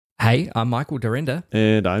Hey, I'm Michael Dorinda.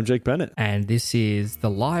 And I'm Jake Bennett. And this is the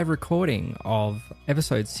live recording of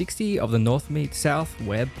episode 60 of the North Meets South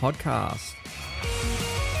web podcast.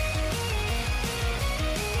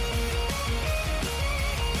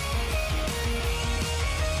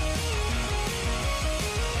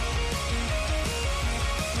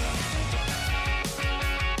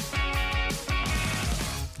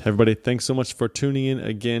 Hey everybody, thanks so much for tuning in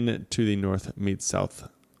again to the North Meets South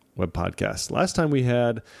web podcast. Last time we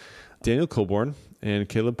had Daniel Coburn and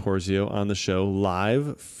Caleb Porzio on the show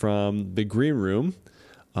live from the green room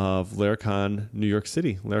of Laracon, New York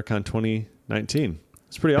City, Laracon 2019.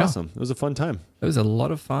 It's pretty awesome. It was a fun time. It was a lot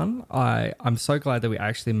of fun. I'm so glad that we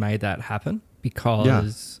actually made that happen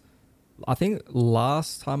because I think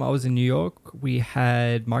last time I was in New York, we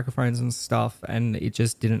had microphones and stuff and it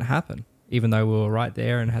just didn't happen, even though we were right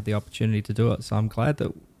there and had the opportunity to do it. So I'm glad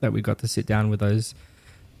that we got to sit down with those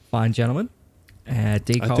fine gentlemen,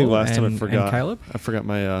 D. Cole I think last time and Caleb. I forgot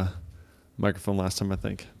my microphone last time, I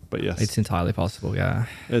think. But yes. It's entirely possible, yeah.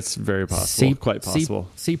 It's very possible. Quite possible.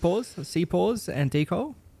 C-Pause and D.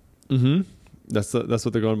 Cole? Mm-hmm. That's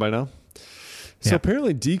what they're going by now? So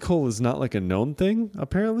apparently D. Cole is not like a known thing,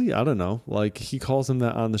 apparently. I don't know. Like he calls him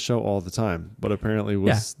that on the show all the time. But apparently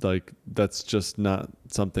like that's just not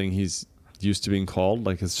something he's used to being called.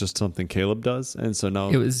 Like it's just something Caleb does. And so now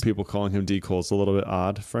people calling him D. Cole is a little bit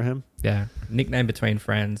odd for him. Yeah. Nickname between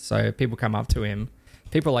friends. So people come up to him.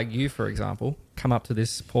 People like you, for example, come up to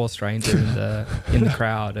this poor stranger in the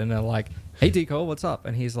crowd and they're like, "Hey D. Cole, what's up?"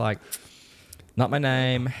 And he's like, "Not my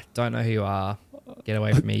name. Don't know who you are. Get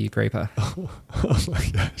away from me, you creeper." Oh my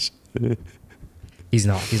gosh. He's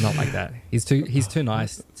not like that. He's too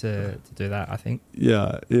nice to do that, I think.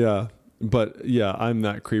 Yeah. But yeah, I'm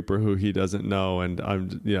that creeper who he doesn't know, and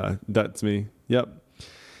that's me. Yep.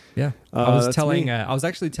 Yeah. I was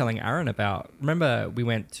actually telling Aaron about, remember we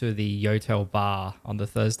went to the Yotel bar on the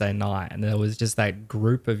Thursday night and there was just that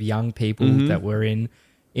group of young people that were in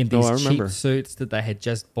these cheap suits that they had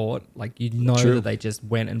just bought. Like, that they just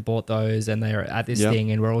went and bought those and they were at this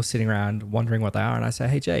thing and we're all sitting around wondering what they are. And I say,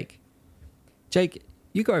 "Hey, Jake,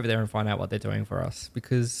 you go over there and find out what they're doing for us,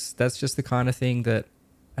 because that's just the kind of thing that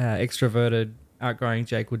extroverted, outgoing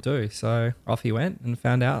Jake would do." So off he went and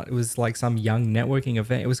found out it was like some young networking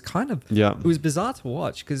event. It was it was bizarre to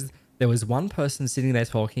watch because there was one person sitting there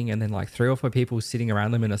talking and then like 3 or 4 people sitting around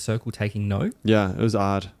them in a circle taking note. Yeah, it was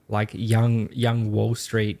odd. Like young Wall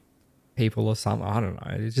Street people or something. I don't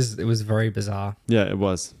know. It was very bizarre. Yeah, it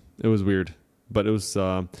was weird, but it was,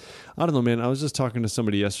 I don't know, man. I was just talking to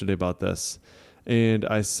somebody yesterday about this. And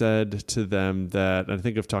I said to them that, I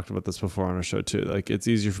think I've talked about this before on our show too, like it's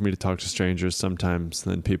easier for me to talk to strangers sometimes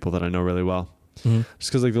than people that I know really well. Mm-hmm. Just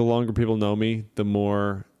because like the longer people know me, the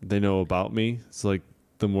more they know about me. It's like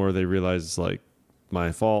the more they realize like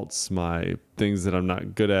my faults, my things that I'm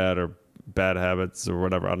not good at or bad habits or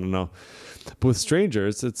whatever. I don't know. But with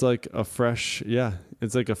strangers, it's like a fresh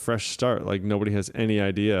start. Like nobody has any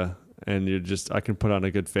idea. And I can put on a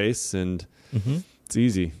good face and it's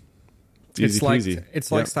easy. It's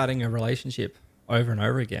like starting a relationship over and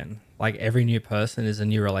over again. Like every new person is a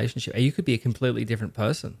new relationship. You could be a completely different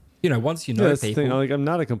person. Once you know that's people. The thing. Like I'm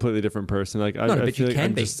not a completely different person. Like but you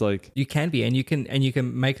can be. You can be, and you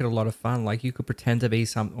can make it a lot of fun. Like you could pretend to be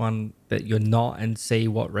someone that you're not, and see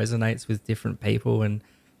what resonates with different people, and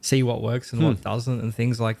see what works and what doesn't, and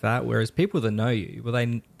things like that. Whereas people that know you,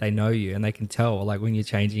 well, they know you, and they can tell like when you're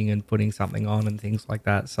changing and putting something on and things like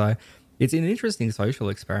that. So it's an interesting social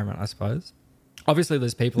experiment, I suppose. Obviously,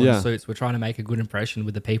 those people in suits were trying to make a good impression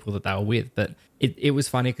with the people that they were with. But it was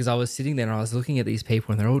funny because I was sitting there and I was looking at these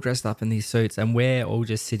people and they're all dressed up in these suits and we're all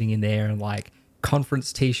just sitting in there in like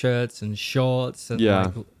conference T-shirts and shorts and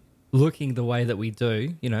like looking the way that we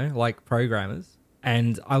do, like programmers.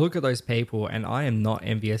 And I look at those people and I am not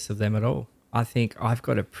envious of them at all. I think I've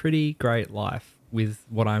got a pretty great life with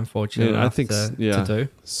what I'm fortunate enough to do.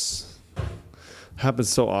 Happens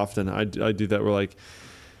so often. I do that. We're like...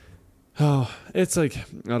 Oh, it's like,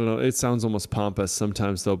 I don't know. It sounds almost pompous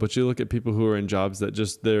sometimes though, but you look at people who are in jobs that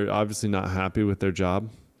they're obviously not happy with their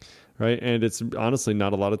job, right? And it's honestly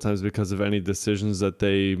not a lot of times because of any decisions that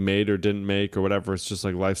they made or didn't make or whatever. It's just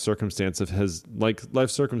like life circumstances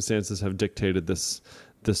have dictated this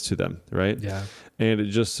to them, right? Yeah. And it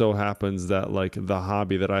just so happens that like the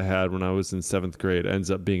hobby that I had when I was in 7th grade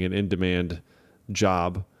ends up being an in-demand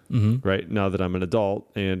job, right? Now that I'm an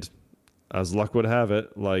adult, and as luck would have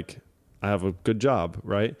it, like I have a good job,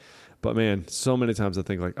 right? But man, so many times I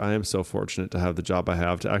think like I am so fortunate to have the job I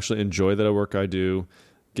have, to actually enjoy the work I do,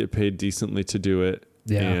 get paid decently to do it,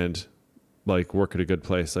 and like work at a good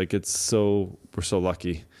place. Like we're so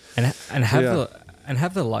lucky. And and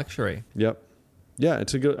have the luxury. Yep. Yeah,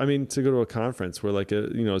 to go to a conference where like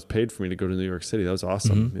it's paid for me to go to New York City. That was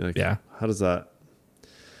awesome. Mm-hmm. Like, yeah. How does that?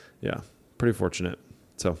 Yeah, pretty fortunate.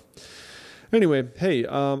 So anyway, hey,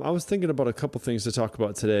 I was thinking about a couple things to talk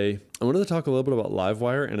about today. I wanted to talk a little bit about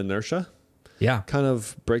Livewire and Inertia. Yeah. Kind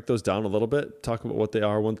of break those down a little bit, talk about what they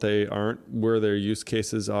are, what they aren't, where their use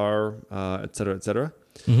cases are, et cetera, et cetera.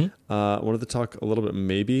 Mm-hmm. I wanted to talk a little bit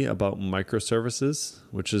maybe about microservices,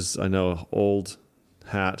 which is, I know, old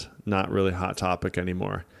hat, not really hot topic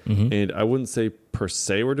anymore. Mm-hmm. And I wouldn't say per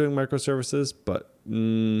se we're doing microservices, but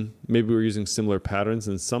maybe we're using similar patterns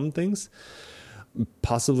in some things.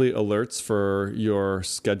 Possibly alerts for your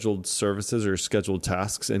scheduled services or scheduled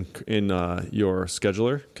tasks in your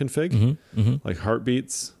scheduler config, like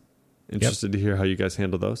heartbeats. Interested to hear how you guys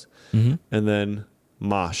handle those. Mm-hmm. And then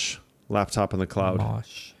Mosh, laptop in the cloud.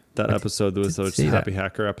 Mosh. That episode that was the Happy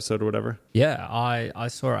Hacker episode or whatever. Yeah, I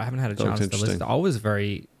saw it. I haven't had a chance to listen. I was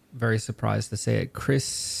very, very surprised to see it.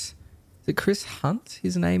 Chris Hunt,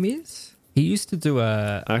 his name is? He used to do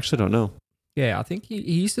I actually don't know. Yeah, I think he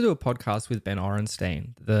used to do a podcast with Ben Orenstein,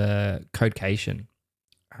 the Codecation.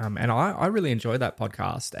 And I really enjoyed that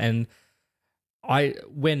podcast. And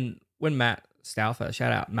when Matt Stauffer,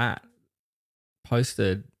 shout out Matt,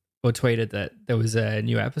 posted or tweeted that there was a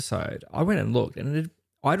new episode, I went and looked, and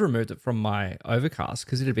I'd removed it from my Overcast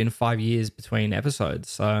because it had been 5 years between episodes.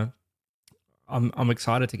 So I'm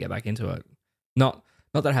excited to get back into it. Not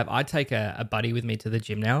that I take a buddy with me to the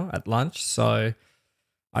gym now at lunch, so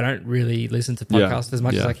I don't really listen to podcasts as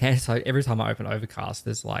much as I can. So every time I open Overcast,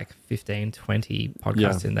 there's like 15, 20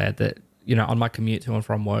 podcasts in there that, on my commute to and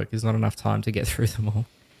from work is not enough time to get through them all.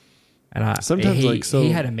 And sometimes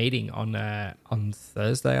he had a meeting on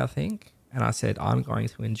Thursday, I think. And I said, I'm going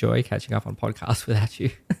to enjoy catching up on podcasts without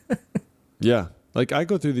you. Yeah. Like I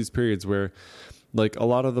go through these periods where like a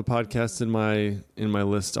lot of the podcasts in my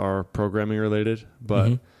list are programming related,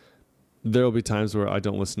 but there will be times where I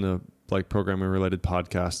don't listen to like programming related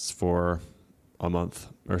podcasts for a month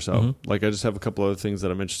or so. Like I just have a couple other things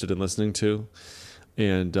that I'm interested in listening to.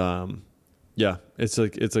 And it's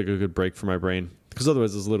like a good break for my brain, because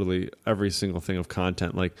otherwise it's literally every single thing of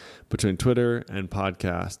content, like between Twitter and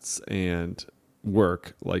podcasts and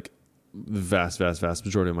work, like the vast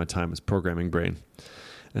majority of my time is programming brain.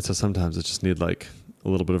 And so sometimes I just need like a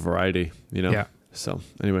little bit of variety, Yeah. So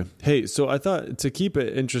anyway, hey, so I thought to keep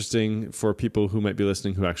it interesting for people who might be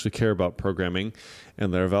listening who actually care about programming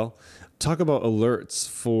and Laravel, talk about alerts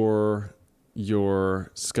for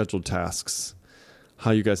your scheduled tasks,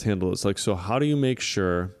 how you guys handle this. Like, so how do you make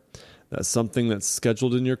sure that something that's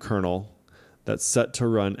scheduled in your kernel that's set to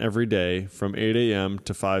run every day from 8 a.m.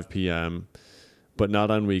 to 5 p.m., but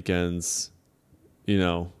not on weekends,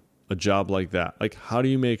 a job like that, like how do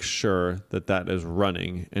you make sure that is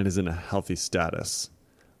running and is in a healthy status?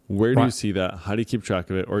 Where do you see that? How do you keep track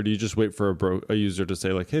of it? Or do you just wait for a user to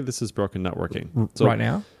say like, hey, this is broken, not working? So right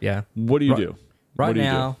now? Yeah. What do you do? Right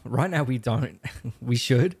now, we don't. We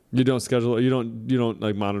should. You don't schedule. You don't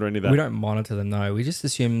like monitor any of that. We don't monitor them. No, we just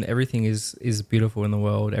assume everything is beautiful in the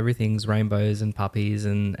world. Everything's rainbows and puppies,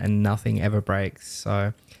 and nothing ever breaks.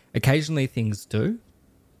 So occasionally things do,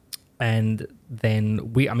 and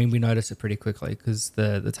then we notice it pretty quickly because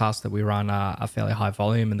the tasks that we run are fairly high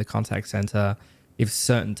volume in the contact center. If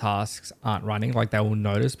certain tasks aren't running, like they will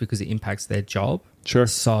notice because it impacts their job. Sure.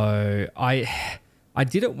 So I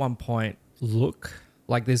did at one point look,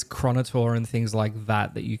 like there's Chronotor and things like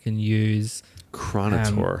that you can use.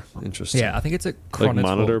 Chronotor. Interesting. Yeah, I think it's a Chronotor. Like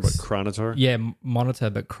monitor, but Chronotor? Yeah, monitor,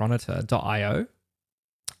 but Chronotor.io.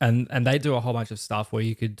 And they do a whole bunch of stuff where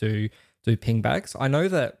you could do pingbacks. I know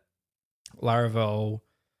that Laravel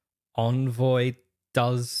Envoy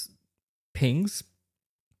does pings,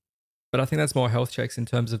 but I think that's more health checks in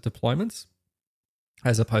terms of deployments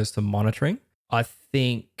as opposed to monitoring. I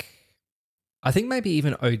think maybe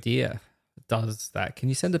even Odia does that. Can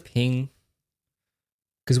you send a ping?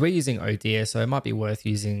 Because we're using Odia, so it might be worth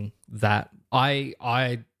using that.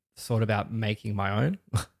 I thought about making my own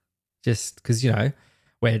just because,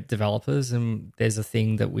 we're developers and there's a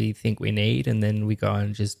thing that we think we need and then we go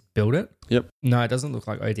and just build it. Yep. No, it doesn't look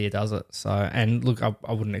like Odia does it. So, and look,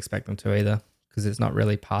 I wouldn't expect them to either because it's not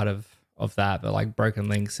really part of that, but like broken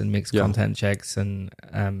links and mixed content checks and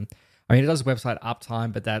it does website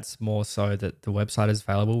uptime, but that's more so that the website is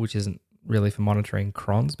available, which isn't really for monitoring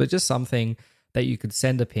crons, but just something that you could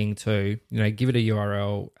send a ping to, give it a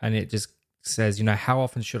URL and it just says, how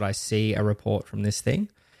often should I see a report from this thing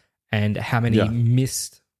and how many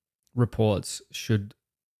missed reports should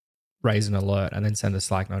raise an alert and then send a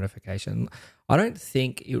Slack notification. I don't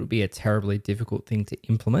think it would be a terribly difficult thing to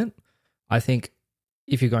implement. I think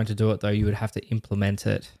if you're going to do it though, you would have to implement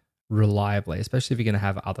it reliably, especially if you're going to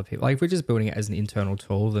have other people. Like if we're just building it as an internal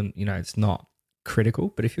tool, then, it's not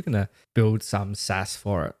critical. But if you're going to build some SaaS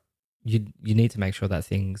for it, you need to make sure that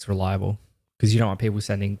thing's reliable, because you don't want people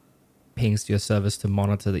sending pings to your service to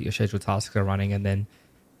monitor that your scheduled tasks are running and then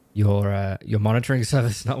your monitoring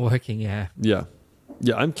service not working. Yeah.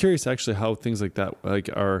 I'm curious actually how things like that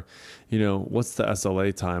are, what's the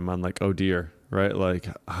SLA time on like Odeer, right? Like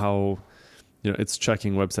how, it's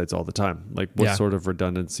checking websites all the time. Like what sort of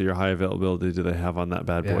redundancy or high availability do they have on that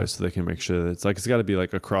bad boy so they can make sure that it's got to be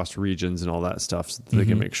like across regions and all that stuff so that they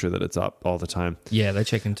can make sure that it's up all the time. Yeah, they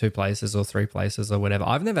check in 2 places or 3 places or whatever.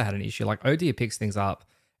 I've never had an issue. Like Odeer picks things up.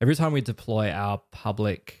 Every time we deploy our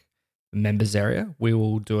public members area, we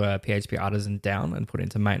will do a PHP artisan down and put it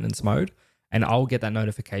into maintenance mode. And I'll get that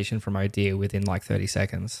notification from Odeer within like 30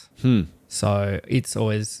 seconds. So it's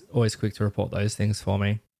always quick to report those things for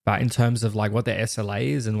me. But in terms of like what their SLA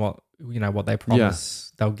is and what they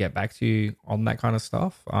promise they'll get back to you on that kind of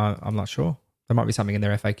stuff, I'm not sure. There might be something in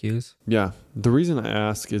their FAQs. Yeah. The reason I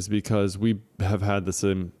ask is because we have had the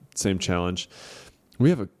same challenge. We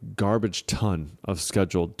have a garbage ton of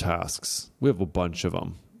scheduled tasks. We have a bunch of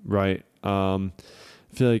them, right? I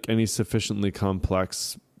feel like any sufficiently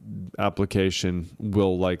complex application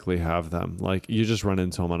will likely have them. Like you just run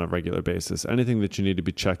into them on a regular basis. Anything that you need to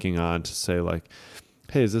be checking on to say like,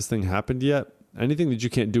 hey, has this thing happened yet? Anything that you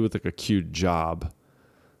can't do with like a queued job,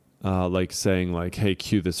 like saying like, hey,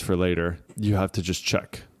 queue this for later, you have to just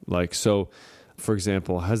check. Like, so for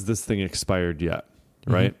example, has this thing expired yet?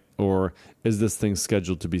 Right? Or is this thing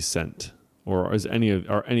scheduled to be sent? Or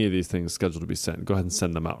are any of these things scheduled to be sent? Go ahead and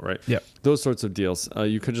send them out, right? Yeah. Those sorts of deals.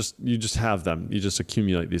 You just have them. You just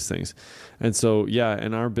accumulate these things. And so,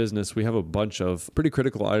 in our business, we have a bunch of pretty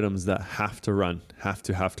critical items that have to run.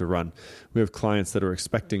 We have clients that are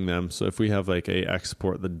expecting them. So if we have like a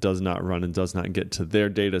export that does not run and does not get to their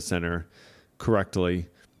data center correctly,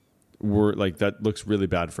 we're like, that looks really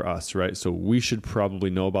bad for us, right? So we should probably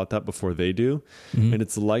know about that before they do. And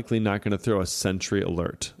it's likely not going to throw a Sentry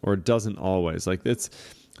alert, or it doesn't always. Like it's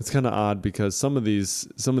kind of odd because some of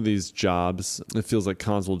these jobs, it feels like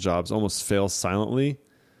console jobs almost fail silently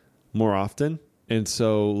more often. And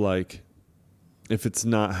so like if it's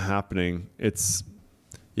not happening,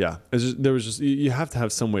 you have to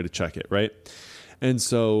have some way to check it, right? And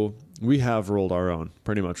so we have rolled our own,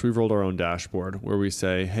 pretty much. We've rolled our own dashboard where we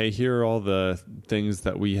say, hey, here are all the things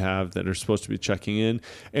that we have that are supposed to be checking in.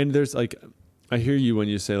 And there's like, I hear you when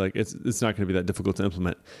you say like, it's not going to be that difficult to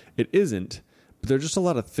implement. It isn't, but there are just a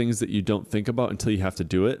lot of things that you don't think about until you have to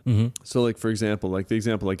do it. So like, for example, like the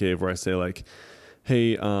example I gave where I say like,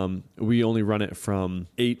 hey, we only run it from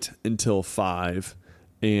 8 until 5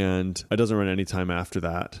 and it doesn't run any time after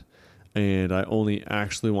that. And I only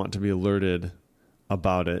actually want to be alerted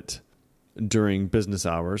about it during business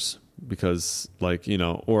hours because like,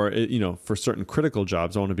 for certain critical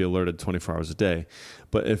jobs, I want to be alerted 24 hours a day.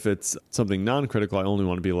 But if it's something non-critical, I only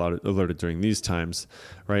want to be alerted during these times,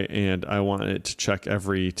 right? And I want it to check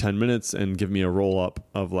every 10 minutes and give me a roll-up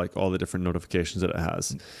of like all the different notifications that it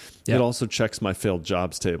has. Yep. It also checks my failed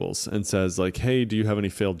jobs tables and says like, hey, do you have any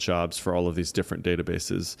failed jobs for all of these different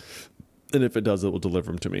databases? And if it does, it will deliver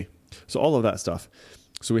them to me. So all of that stuff.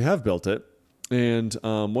 So we have built it. And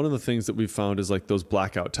one of the things that we've found is like those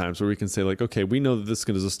blackout times where we can say like, okay, we know that this is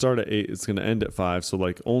going to start at 8, it's going to end at 5. So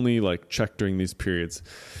like only like check during these periods.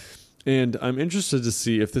 And I'm interested to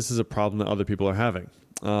see if this is a problem that other people are having.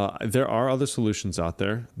 There are other solutions out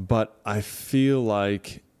there, but I feel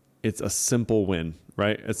like it's a simple win,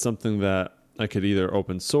 right? It's something that I could either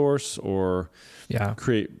open source or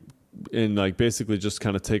create and like basically just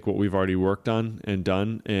kind of take what we've already worked on and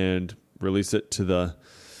done and release it to the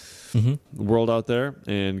world out there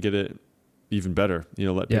and get it even better,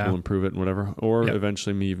 let people improve it and whatever, or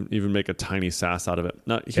eventually even make a tiny SaaS out of it.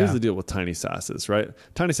 Now, here's the deal with tiny SaaSes, right?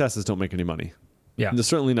 Tiny SaaSes don't make any money. Yeah. And they're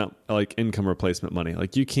certainly not like income replacement money.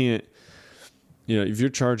 Like you can't, if you're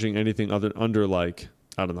charging anything under like,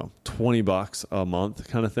 I don't know, $20 a month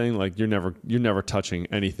kind of thing, like you're never touching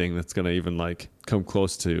anything that's going to even like come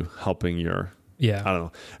close to helping your, I don't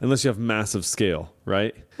know, unless you have massive scale,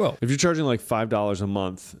 right? Well, if you're charging like $5 a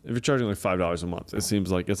month, it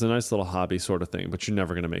seems like it's a nice little hobby sort of thing, but you're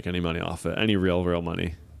never going to make any money off it, any real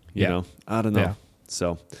money, you know? I don't know. Yeah.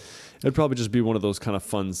 So it'd probably just be one of those kind of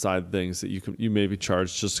fun side things that you maybe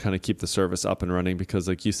charge just to kind of keep the service up and running, because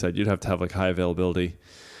like you said, you'd have to have like high availability.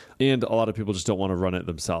 And a lot of people just don't want to run it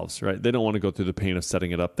themselves, right? They don't want to go through the pain of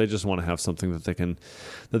setting it up. They just want to have something that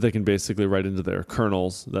they can basically write into their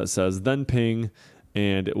kernels that says then ping,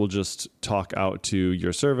 and it will just talk out to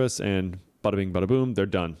your service and bada bing, bada boom, they're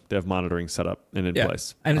done. They have monitoring set up and in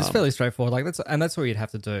place. And it's fairly straightforward. Like that's what you'd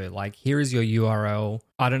have to do. Like, here is your URL.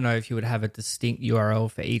 I don't know if you would have a distinct URL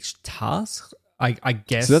for each task. I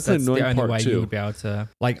guess so that's the only way too. you would be able to,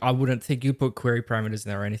 like, I wouldn't think you'd put query parameters in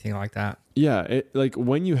there or anything like that. Yeah, like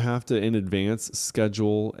when you have to in advance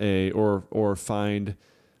schedule or find,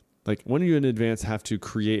 like when you in advance have to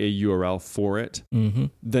create a URL for it,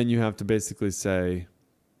 then you have to basically say,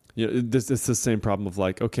 this is the same problem of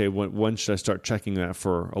like, okay, when should I start checking that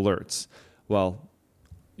for alerts? Well,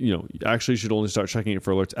 actually you should only start checking it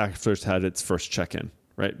for alerts after it's had its first check-in,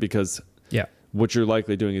 right? Because what you're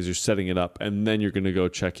likely doing is you're setting it up and then you're going to go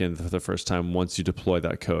check in for the first time once you deploy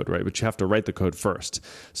that code, right? But you have to write the code first.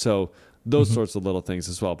 So those sorts of little things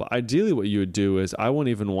as well. But ideally what you would do is I wouldn't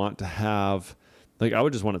even want to have, like, I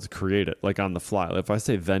would just want it to create it like on the fly. If I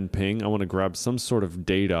say then ping, I want to grab some sort of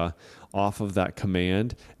data off of that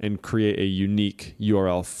command and create a unique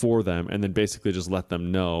URL for them and then basically just let them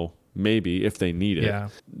know, maybe if they need it,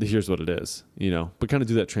 here's what it is, but kind of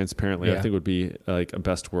do that transparently. I think would be like a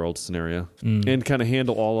best world scenario and kind of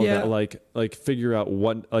handle all of that, like figure out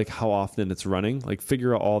what, like how often it's running, like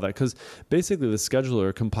figure out all that. Cause basically the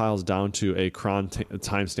scheduler compiles down to a cron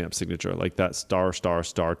timestamp signature, like that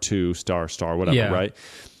 ****2** whatever. Right.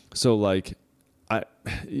 So like, I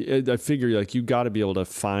figure like you got to be able to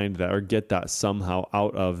find that or get that somehow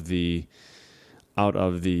out of the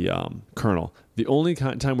kernel. The only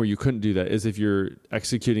time where you couldn't do that is if you're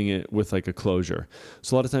executing it with like a closure.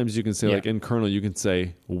 So a lot of times you can say like in kernel, you can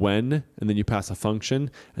say when, and then you pass a function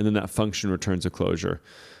and then that function returns a closure.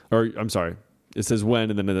 Or I'm sorry, it says when,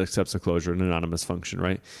 and then it accepts a closure, an anonymous function,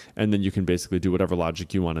 right? And then you can basically do whatever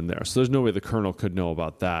logic you want in there. So there's no way the kernel could know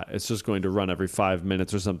about that. It's just going to run every 5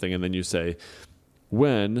 minutes or something. And then you say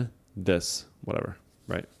when this, whatever,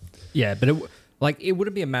 right? Yeah, but it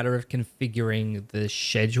wouldn't be a matter of configuring the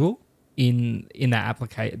schedule in that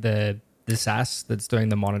application, the SaaS that's doing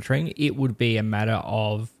the monitoring. It would be a matter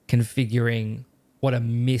of configuring what a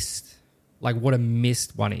missed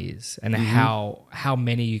one is and how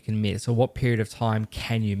many you can miss or what period of time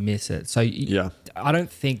can you miss it. So I don't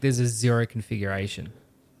think there's a zero configuration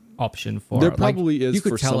option for it. There probably is. You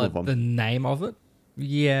could for tell some it of them. the name of it.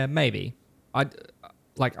 Yeah, maybe. I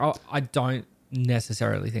don't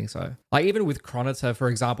necessarily think so. Like even with Chronotar, for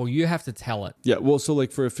example, you have to tell it. Yeah, well, so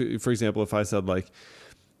like for example, if I said like,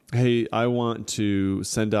 hey, I want to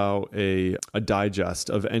send out a digest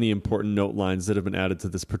of any important note lines that have been added to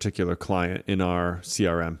this particular client in our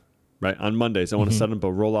CRM, right? On Mondays, I want to send up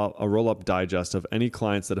a roll-up digest of any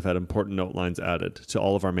clients that have had important note lines added to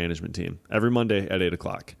all of our management team every Monday at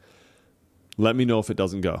 8:00. Let me know if it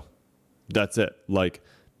doesn't go. That's it. Like,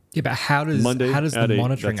 yeah, but how does the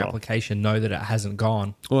monitoring application know that it hasn't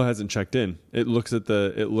gone? Well, it hasn't checked in. It looks at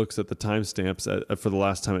the timestamps for the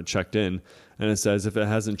last time it checked in, and it says if it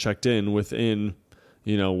hasn't checked in within,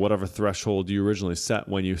 whatever threshold you originally set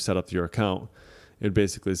when you set up your account, it'd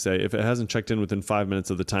basically say if it hasn't checked in within 5 minutes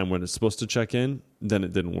of the time when it's supposed to check in, then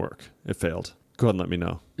it didn't work. It failed. Go ahead and let me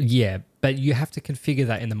know. Yeah, but you have to configure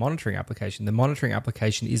that in the monitoring application. The monitoring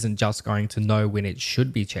application isn't just going to know when it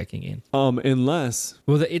should be checking in. Unless...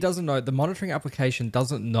 Well, it doesn't know. The monitoring application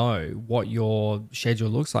doesn't know what your schedule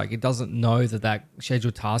looks like. It doesn't know that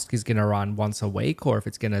scheduled task is going to run once a week or if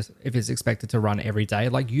it's expected to run every day.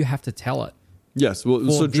 Like, you have to tell it. Yes. Well,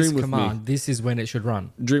 so dream with me. This is when it should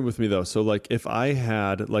run. Dream with me, though. So, like, if I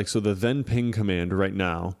had... so the then ping command right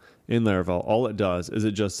now in Laravel, all it does is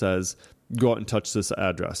it just says... go out and touch this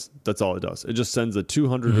address. That's all it does. It just sends a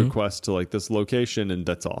 200 request to like this location and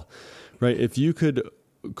that's all, right? If you could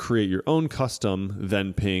create your own custom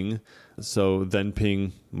then ping, so then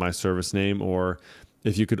ping my service name, or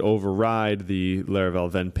if you could override the Laravel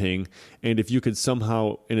then ping, and if you could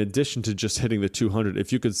somehow, in addition to just hitting the 200,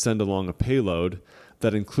 if you could send along a payload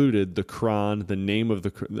that included the cron, the name of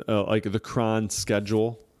the the cron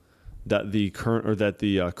schedule that the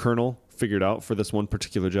kernel figured out for this one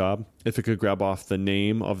particular job, if it could grab off the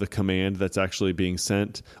name of the command that's actually being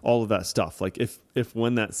sent, all of that stuff. Like if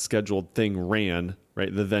when that scheduled thing ran,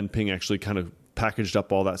 right, the then ping actually kind of packaged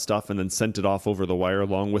up all that stuff and then sent it off over the wire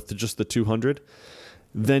along with just the 200,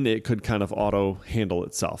 then it could kind of auto handle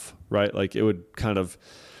itself, right? Like it would kind of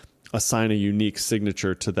assign a unique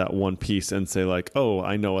signature to that one piece and say like, oh,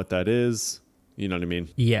 I know what that is. You know what I mean?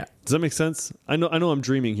 Yeah. Does that make sense? I know I'm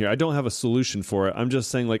dreaming here. I don't have a solution for it. I'm just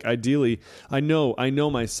saying, like, ideally, I know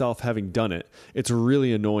myself having done it. It's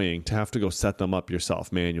really annoying to have to go set them up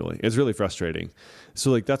yourself manually. It's really frustrating. So,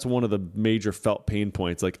 like, that's one of the major felt pain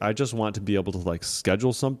points. Like, I just want to be able to, like,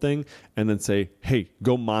 schedule something and then say, hey,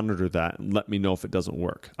 go monitor that and let me know if it doesn't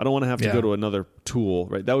work. I don't want to have to go to another tool,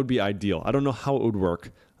 right? That would be ideal. I don't know how it would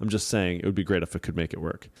work. I'm just saying it would be great if it could make it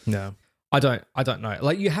work. No, I don't know.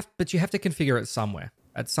 Like you have to configure it somewhere.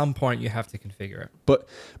 At some point, you have to configure it.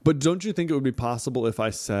 But don't you think it would be possible if I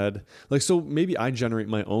said, like, so maybe I generate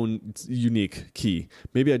my own unique key.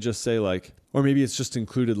 Maybe I just say like, or maybe it's just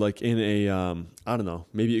included like in a, I don't know,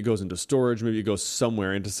 maybe it goes into storage, maybe it goes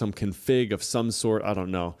somewhere into some config of some sort. I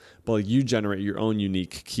don't know. But like you generate your own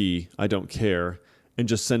unique key. I don't care. And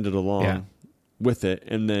just send it along with it.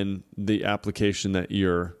 And then the application that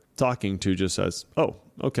you're talking to just says, oh,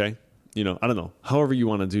 okay. You know, I don't know, however you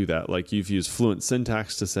want to do that. Like you've used Fluent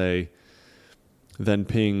syntax to say, then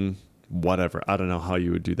ping whatever. I don't know how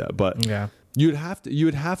you would do that, but you would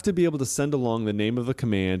have to be able to send along the name of the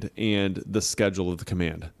command and the schedule of the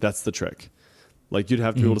command. That's the trick. Like you'd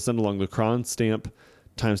have to be able to send along the cron stamp,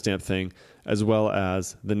 timestamp thing, as well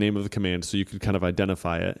as the name of the command, so you could kind of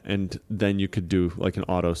identify it, and then you could do like an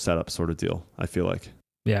auto setup sort of deal. I feel like.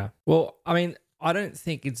 Yeah. Well, I mean, I don't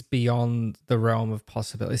think it's beyond the realm of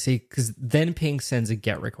possibility. See, because then ping sends a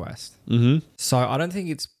GET request. Mm-hmm. So I don't think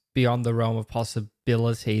it's beyond the realm of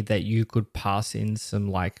possibility that you could pass in some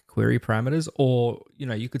like query parameters, or, you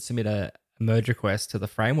know, you could submit a merge request to the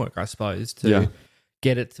framework, I suppose, to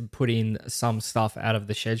get it to put in some stuff out of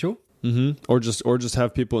the schedule. Mm-hmm. Or just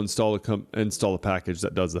have people install a package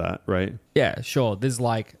that does that, right? Yeah, sure. There's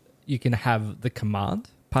like, you can have the command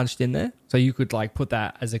punched in there, so you could like put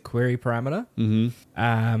that as a query parameter.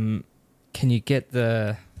 Mm-hmm. Can you get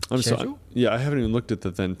the schedule? I haven't even looked at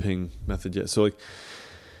the then ping method yet. So like,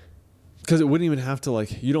 because it wouldn't even have to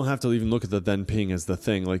like, you don't have to even look at the then ping as the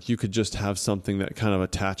thing. Like you could just have something that kind of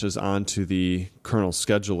attaches onto the kernel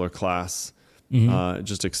scheduler class, it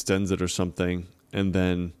just extends it or something, and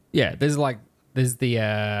then there's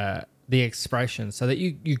the expression, so that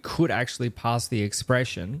you could actually pass the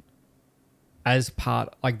expression as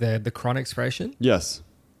part, like the cron expression. Yes.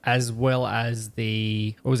 As well as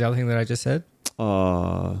what was the other thing that I just said?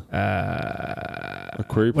 A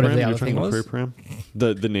query whatever param? the other thing was. Query param?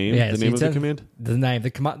 The name, the name of the command? The name,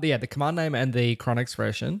 the command name and the cron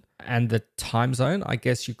expression and the time zone. I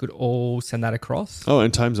guess you could all send that across. Oh,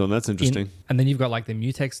 and time zone. That's interesting. And then you've got like the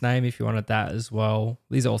mutex name if you wanted that as well.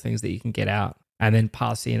 These are all things that you can get out and then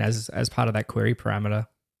pass in as part of that query parameter.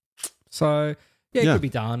 So it could be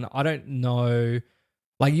done. I don't know.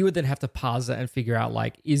 Like you would then have to parse it and figure out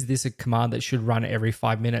like, is this a command that should run every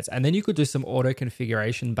 5 minutes? And then you could do some auto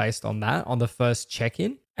configuration based on that on the first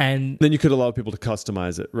check-in. And then you could allow people to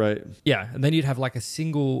customize it, right? Yeah. And then you'd have like a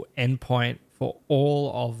single endpoint for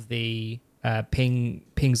all of the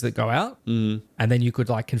pings that go out. Mm. And then you could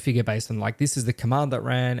like configure based on like, this is the command that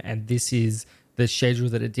ran and this is the schedule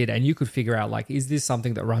that it did. And you could figure out like, is this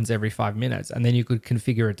something that runs every 5 minutes? And then you could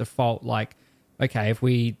configure a default like, okay, if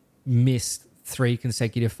we missed 3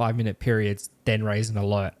 consecutive 5-minute periods, then raise an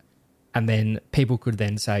alert. And then people could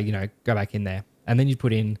then say, you know, go back in there. And then you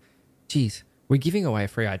put in, geez, we're giving away a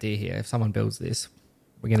free idea here. If someone builds this,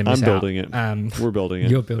 we're going to miss out. I'm building it. We're building it.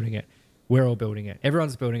 You're building it. We're all building it.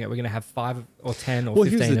 Everyone's building it. We're going to have 5 or 10 or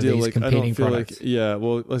 15 of these competing products.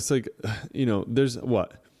 It's like, you know, there's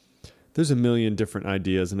a million different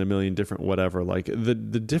ideas and a million different whatever. Like the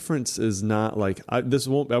difference is not like I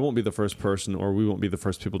won't be the first person, or we won't be the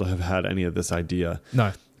first people to have had any of this idea.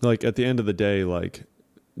 No. Like at the end of the day, like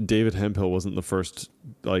David Hemphill wasn't the first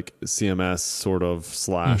like CMS sort of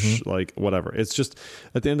 / like whatever. It's just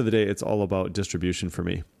at the end of the day, it's all about distribution for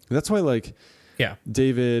me. And that's why like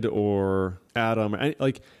David or Adam,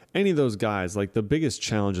 any of those guys, like the biggest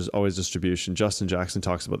challenge is always distribution. Justin Jackson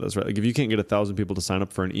talks about this, right? Like if you can't get 1,000 people to sign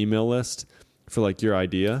up for an email list for like your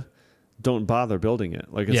idea, don't bother building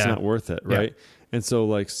it. Like it's not worth it, right? And so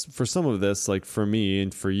like for some of this, like for me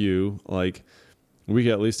and for you, like we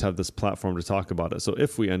at least have this platform to talk about it. So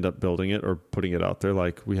if we end up building it or putting it out there,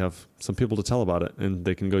 like we have some people to tell about it and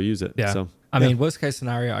they can go use it. Yeah. So I mean, worst case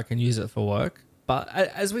scenario, I can use it for work. But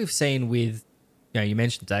as we've seen with, you know, you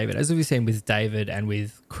mentioned David. As we've seen with David and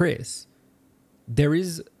with Chris, there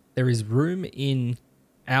is room in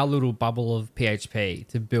our little bubble of PHP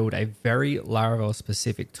to build a very Laravel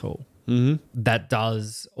specific tool that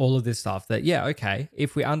does all of this stuff. That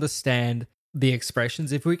if we understand the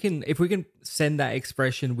expressions, if we can send that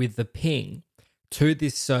expression with the ping to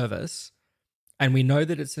this service, and we know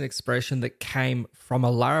that it's an expression that came from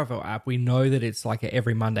a Laravel app, we know that it's like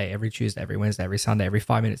every Monday, every Tuesday, every Wednesday, every Sunday, every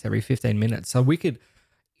 5 minutes, every 15 minutes. So we could,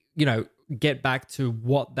 you know, get back to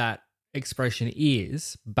what that expression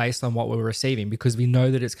is based on what we're receiving because we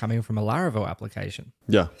know that it's coming from a Laravel application.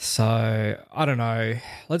 Yeah. So I don't know.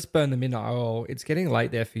 Let's burn the midnight oil. It's getting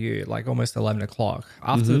late there for you, like almost 11 o'clock.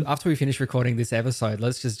 After we finish recording this episode,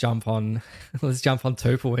 let's just jump on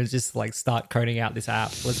Tuple and just like start coding out this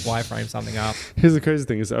app. Let's wireframe something up. Here's the crazy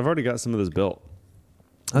thing is I've already got some of this built.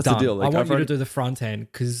 That's Done. the deal. Like, I want you to do the front end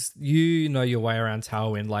because you know your way around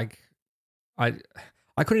Tailwind. Like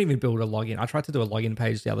I couldn't even build a login. I tried to do a login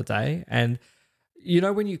page the other day, and you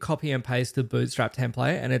know when you copy and paste the Bootstrap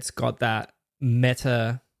template and it's got that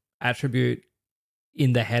meta attribute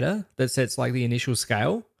in the header that sets like the initial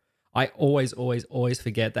scale, I always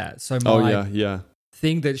forget that. So my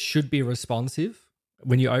thing that should be responsive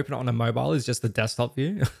when you open it on a mobile is just the desktop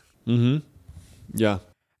view. Yeah.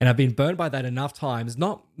 And I've been burned by that enough times,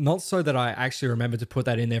 not so that I actually remember to put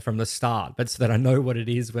that in there from the start, but so that I know what it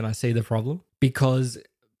is when I see the problem. Because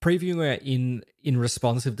previewing it in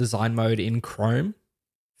responsive design mode in Chrome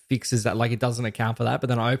fixes that, like it doesn't account for that. But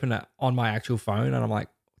then I open it on my actual phone and I'm like,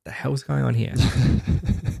 what the hell's going on here?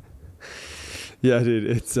 Yeah, dude,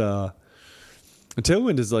 it's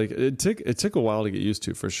Tailwind is like it took a while to get used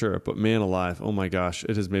to for sure, but man alive, oh my gosh,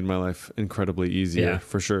 it has made my life incredibly easier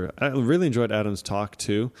for sure. I really enjoyed Adam's talk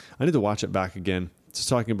too. I need to watch it back again. Just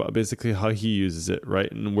talking about basically how he uses it,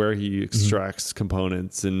 right, and where he extracts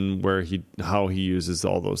components and how he uses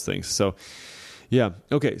all those things. So yeah,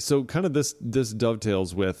 okay. So kind of this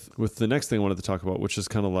dovetails with the next thing I wanted to talk about, which is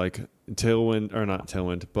kind of like Tailwind, or not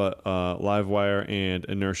Tailwind, but Livewire and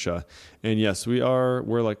Inertia. And yes, we're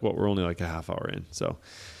only like a half hour in. So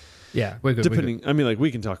yeah, we're good. I mean, like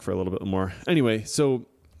we can talk for a little bit more. Anyway, so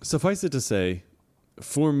suffice it to say,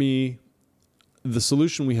 for me, the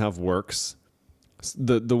solution we have works.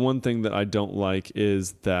 The one thing that I don't like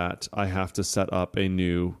is that I have to set up a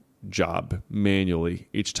new job manually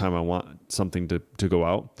each time I want something to go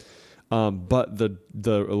out. But the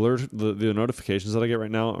alert, the notifications that I get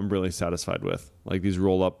right now, I'm really satisfied with. Like these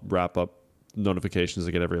roll up, wrap up notifications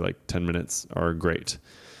I get every like 10 minutes are great.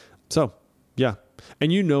 So yeah.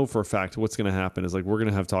 And you know for a fact what's going to happen is like we're going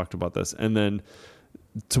to have talked about this, and then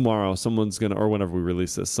tomorrow someone's going to, or whenever we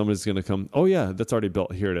release this, somebody's going to come, oh yeah, that's already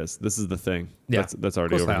built. Here it is. This is the thing. Yeah, that's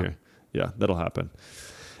already over here. Yeah, that'll happen.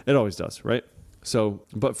 It always does, right? So,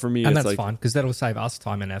 but for me, and it's that's fine because that'll save us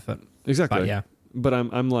time and effort. Exactly. But yeah. But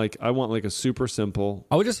I'm like, I want like a super simple.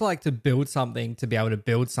 I would just like to build something to be able to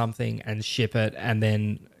build something and ship it, and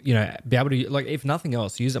then be able to, like, if nothing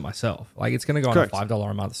else, use it myself. Like it's going to go on a $5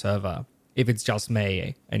 a month server. If it's just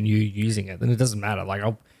me and you using it, then it doesn't matter. Like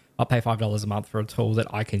I'll pay $5 a month for a tool that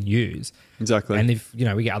I can use. Exactly. And if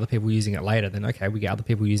we get other people using it later, then okay, we get other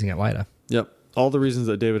people using it later. Yep. All the reasons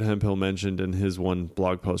that David Hemphill mentioned in his one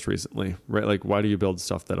blog post recently, right? Like, why do you build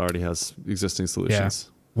stuff that already has existing solutions?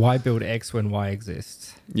 Yeah. Why build X when Y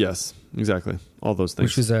exists? Yes, exactly. All those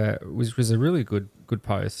things. Which was a really good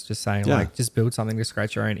post, just saying like, just build something to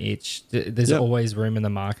scratch your own itch. There's always room in the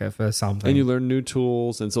market for something. And you learn new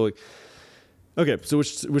tools. And so like, okay, so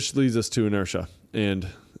which leads us to Inertia and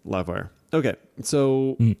Livewire. Okay,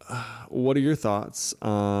 so what are your thoughts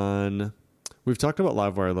on, we've talked about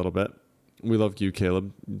Livewire a little bit. We love you,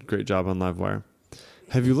 Caleb. Great job on Livewire.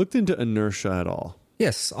 Have you looked into Inertia at all?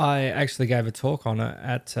 Yes, I actually gave a talk on it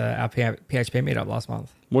at our PHP meetup last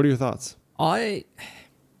month. What are your thoughts? I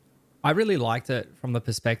really liked it from the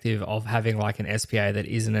perspective of having like an SPA that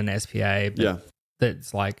isn't an SPA, but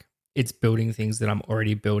that's like it's building things that I'm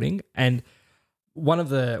already building. And one of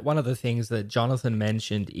the things that Jonathan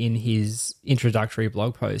mentioned in his introductory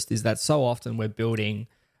blog post is that so often we're building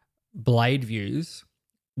blade views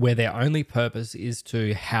where their only purpose is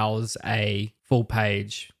to house a full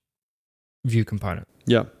page view component.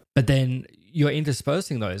 Yeah. But then you're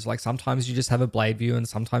interspersing those. Like sometimes you just have a blade view and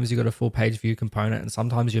sometimes you got a full page view component and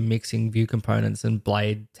sometimes you're mixing view components and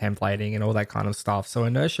blade templating and all that kind of stuff. So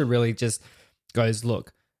Inertia really just goes,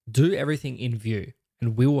 look, do everything in view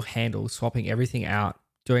and we will handle swapping everything out,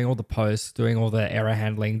 doing all the posts, doing all the error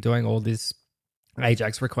handling, doing all this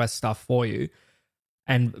Ajax request stuff for you.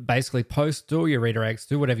 And basically post, do all your redirects,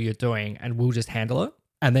 do whatever you're doing, and we'll just handle it.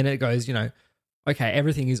 And then it goes, okay,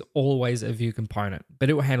 everything is always a view component, but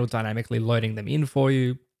it will handle dynamically loading them in for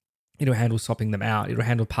you. It'll handle swapping them out. It'll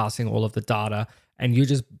handle passing all of the data, and you're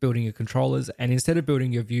just building your controllers. And instead of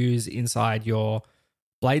building your views inside your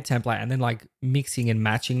blade template and then like mixing and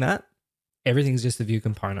matching that, everything's just a view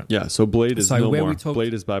component. Yeah, so Blade is no more.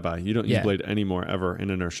 Blade is bye-bye. You don't use Blade anymore ever in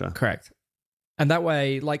Inertia. Correct. And that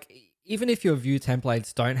way, like, even if your view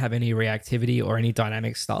templates don't have any reactivity or any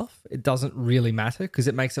dynamic stuff, it doesn't really matter because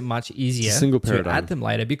it makes it much easier to add them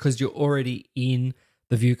later because you're already in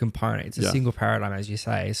the view component. It's a single paradigm, as you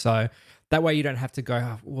say. So that way you don't have to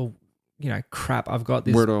go, well, crap, I've got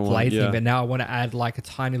this Where do I want- blade yeah. thing, but now I want to add like a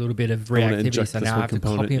tiny little bit of wanna reactivity. inject So this now I whole have to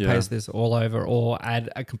component, copy and yeah. paste this all over, or add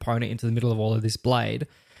a component into the middle of all of this blade.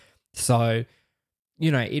 So,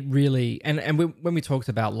 it really, and when we talked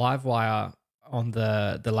about Livewire on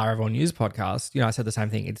the Laravel News podcast, I said the same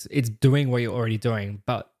thing. It's doing what you're already doing,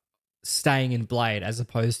 but staying in Blade as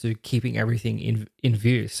opposed to keeping everything in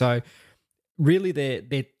Vue. So really,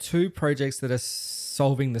 they're two projects that are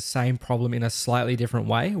solving the same problem in a slightly different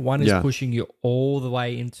way. One is pushing you all the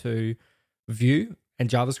way into Vue and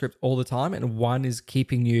JavaScript all the time, and one is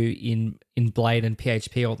keeping you in Blade and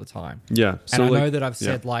PHP all the time. Yeah. So and I know that I've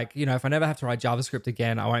said if I never have to write JavaScript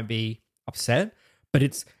again, I won't be upset. But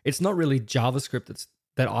it's not really JavaScript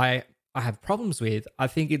that I have problems with. I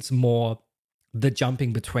think it's more the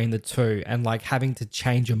jumping between the two and like having to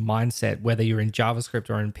change your mindset, whether you're in JavaScript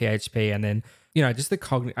or in PHP, and then just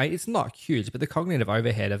the it's not huge, but the cognitive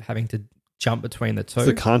overhead of having to jump between the two. It's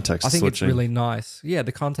the context I think switching. It's really nice. Yeah,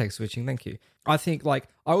 the context switching. Thank you. I think like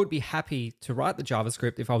I would be happy to write the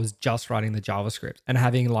JavaScript if I was just writing the JavaScript and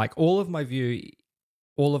having like all of my Vue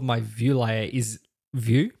layer is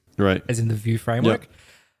Vue, right? As in the Vue framework.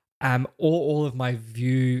 Yep. All of my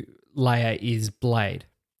Vue layer is Blade,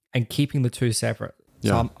 and keeping the two separate.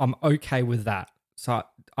 So I'm okay with that. So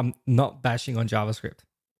I'm not bashing on JavaScript.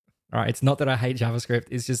 All right, it's not that I hate JavaScript.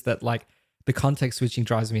 It's just that like the context switching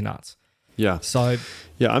drives me nuts. Yeah. So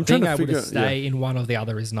I'm trying to figure out stay in one or the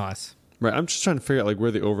other is nice. Right. I'm just trying to figure out like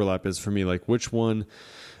where the overlap is for me, like which one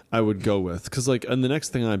I would go with. Because like in the next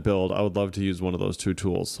thing I build, I would love to use one of those two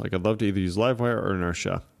tools. Like I'd love to either use Livewire or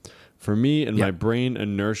Inertia. For me and my brain,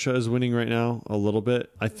 Inertia is winning right now a little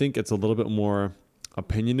bit. I think it's a little bit more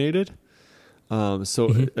opinionated.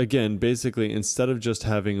 Again, basically, instead of just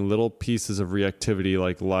having little pieces of reactivity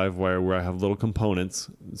like Livewire where I have little components,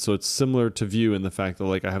 so it's similar to Vue in the fact that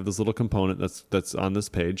like I have this little component that's on this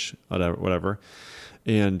page, whatever,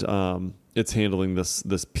 and it's handling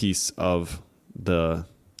this piece of the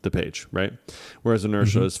page, right? Whereas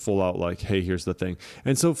Inertia is full out like, hey, here's the thing.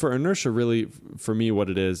 And so for Inertia, really, for me, what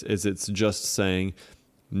it is it's just saying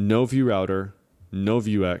no Vue router, no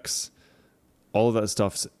Vuex, all of that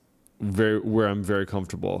stuff's where I'm very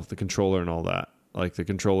comfortable, the controller and all that, like the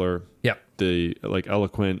controller, the like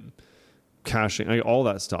Eloquent caching, like all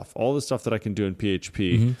that stuff, all the stuff that I can do in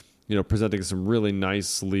PHP, presenting some really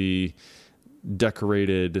nicely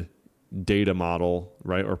decorated data model,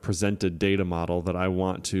 right? Or presented data model that I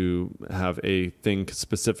want to have a thing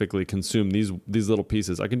specifically consume these little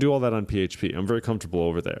pieces. I can do all that on PHP. I'm very comfortable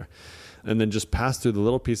over there. And then just pass through the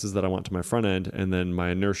little pieces that I want to my front end, and then my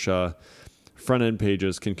Inertia front end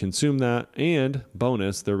pages can consume that, and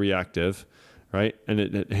bonus, they're reactive, right? And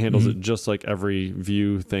it handles it just like every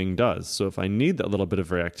Vue thing does. So if I need that little bit of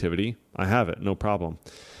reactivity, I have it, no problem.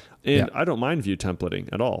 And I don't mind Vue templating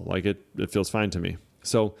at all. Like it feels fine to me.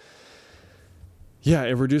 So yeah,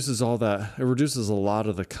 it reduces all that. It reduces a lot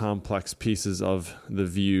of the complex pieces of the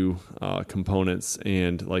Vue components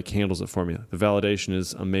and like handles it for me. The validation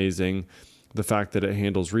is amazing. The fact that it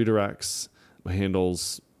handles redirects,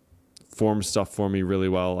 handles form stuff for me really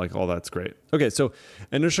well, like all that's great. Okay, so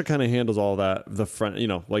Inertia kind of handles all that, the front,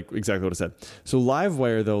 like exactly what I said. So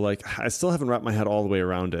Livewire though, like I still haven't wrapped my head all the way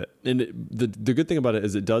around it. And the good thing about it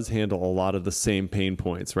is it does handle a lot of the same pain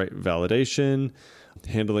points, right? Validation,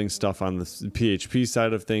 handling stuff on the PHP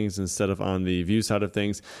side of things instead of on the Vue side of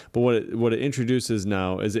things. But what it introduces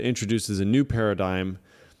now is it introduces a new paradigm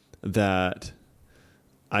that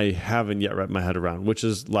I haven't yet wrapped my head around, which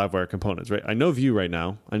is Livewire components, right? I know Vue right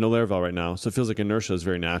now. I know Laravel right now. So it feels like Inertia is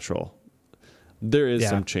very natural. There is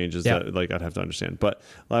some changes that like I'd have to understand, but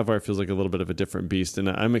Livewire feels like a little bit of a different beast, and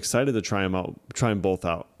I'm excited to try them both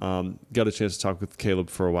out. Got a chance to talk with Caleb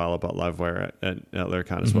for a while about Livewire at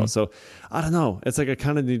Laracon as well. So I don't know. It's like I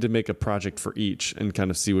kind of need to make a project for each and kind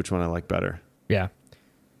of see which one I like better. Yeah.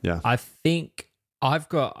 Yeah. I think I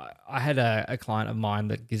had a client of mine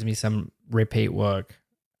that gives me some repeat work,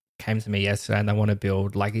 came to me yesterday, and they want to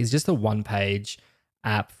build like it's just a one-page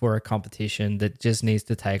app for a competition that just needs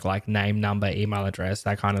to take like name, number, email address,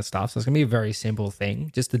 that kind of stuff. So it's gonna be a very simple thing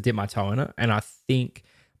just to dip my toe in it. And I think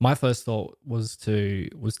my first thought was to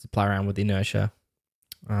play around with Inertia.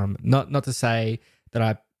 Not to say that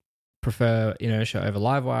I prefer Inertia over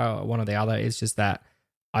Livewire or one or the other. It's just that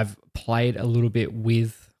I've played a little bit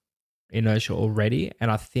with Inertia already, and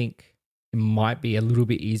I think it might be a little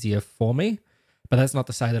bit easier for me. But that's not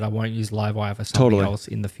to say that I won't use Livewire for something else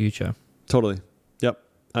in the future. Totally. Yep.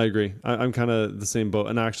 I agree. I'm kind of the same boat.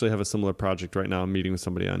 And I actually have a similar project right now. I'm meeting with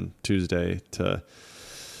somebody on Tuesday to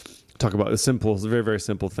talk about it's a very, very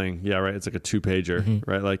simple thing. Yeah, right. It's like a 2-pager,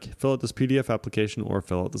 right? Like fill out this PDF application or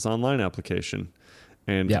fill out this online application.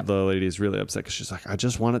 And the lady is really upset because she's like, I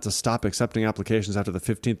just want it to stop accepting applications after the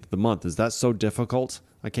 15th of the month. Is that so difficult?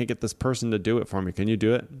 I can't get this person to do it for me. Can you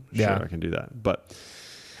do it? Yeah. Sure, I can do that. But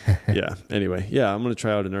yeah, anyway, I'm going to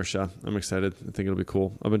try out Inertia. I'm excited. I think it'll be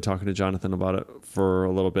cool. I've been talking to Jonathan about it for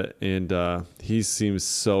a little bit, and he's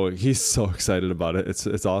so excited about it.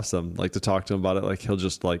 It's awesome. Like, to talk to him about it, like, he'll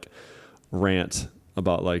just like rant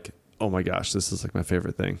about like, oh my gosh, this is like my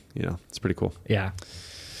favorite thing. It's pretty cool. Yeah.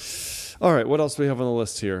 All right, what else do we have on the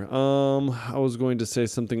list here? I was going to say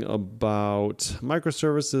something about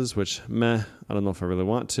microservices, which I don't know if I really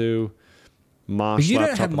want to. Mosh, but you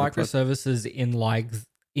don't have microservices in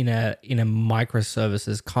a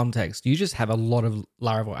microservices context. You just have a lot of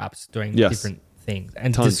Laravel apps doing different things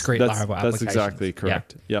and discrete Laravel applications. That's exactly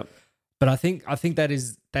correct. Yep. But I think that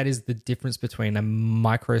is the difference between a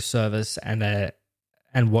microservice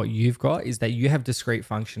and what you've got, is that you have discrete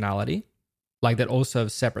functionality, like that all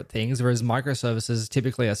serve separate things, whereas microservices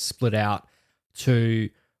typically are split out to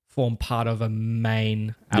form part of a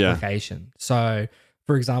main application. So,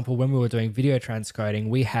 for example, when we were doing video transcoding,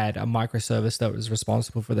 we had a microservice that was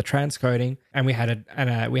responsible for the transcoding, and we had a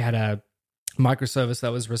microservice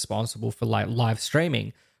that was responsible for like live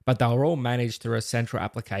streaming, but they were all managed through a central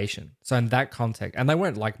application. So in that context, and they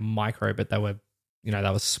weren't like micro, but they were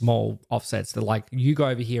small offsets. They're like, you go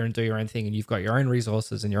over here and do your own thing, and you've got your own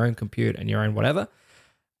resources and your own compute and your own whatever.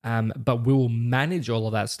 But we will manage all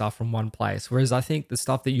of that stuff from one place. Whereas I think the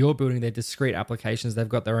stuff that you're building, they're discrete applications. They've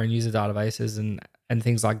got their own user databases and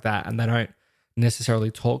things like that, and they don't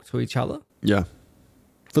necessarily talk to each other. Yeah.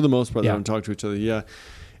 For the most part, they don't talk to each other. Yeah.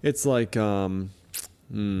 It's like, oh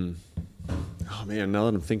man, now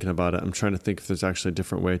that I'm thinking about it, I'm trying to think if there's actually a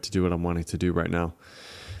different way to do what I'm wanting to do right now.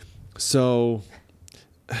 So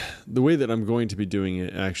the way that I'm going to be doing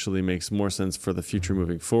it actually makes more sense for the future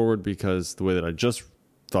moving forward, because the way that I just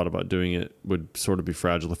thought about doing it would sort of be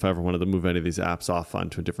fragile if I ever wanted to move any of these apps off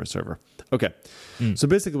onto a different server. Okay. So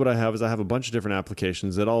basically what I have is I have a bunch of different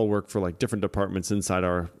applications that all work for like different departments inside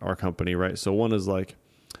our company, right? So one is like,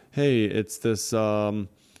 hey, it's this,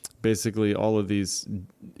 basically all of these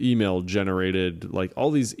email generated, like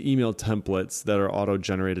all these email templates that are auto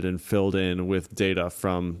generated and filled in with data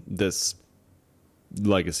from this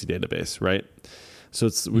legacy database, right? So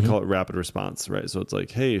we call it rapid response, right? So it's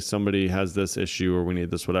like, hey, somebody has this issue or we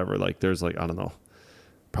need this, whatever. Like there's like, I don't know,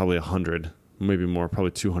 probably 100, maybe more,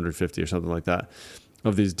 probably 250 or something like that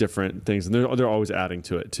of these different things. And they're always adding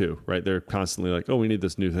to it too, right? They're constantly like, oh, we need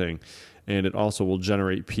this new thing. And it also will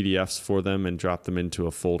generate PDFs for them and drop them into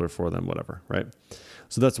a folder for them, whatever, right?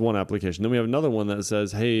 So that's one application. Then we have another one that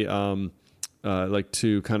says, hey, like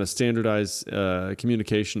to kind of standardize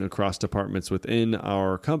communication across departments within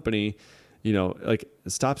our company, like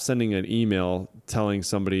stop sending an email telling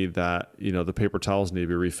somebody that, the paper towels need to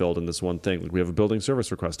be refilled in this one thing. Like we have a building service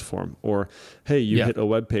request form, or, hey, you hit a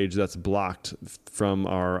web page that's blocked from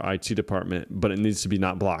our IT department, but it needs to be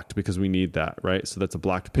not blocked because we need that, right? So that's a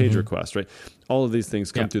blocked page request, right? All of these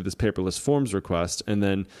things come through this paperless forms request, and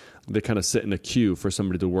then they kind of sit in a queue for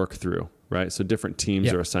somebody to work through, right? So different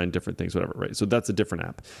teams are assigned different things, whatever, right? So that's a different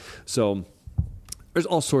app. So there's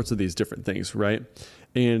all sorts of these different things, right?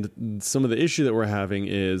 And some of the issue that we're having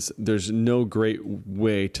is there's no great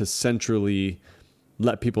way to centrally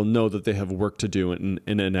let people know that they have work to do in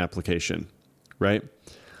an application, right?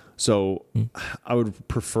 So I would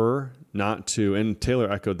prefer not to, and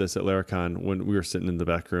Taylor echoed this at Laracon when we were sitting in the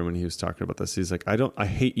back room and he was talking about this. He's like, I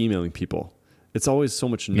hate emailing people. It's always so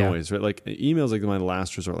much noise, right? Like emails like my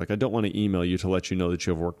last resort. Like I don't want to email you to let you know that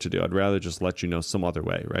you have work to do. I'd rather just let you know some other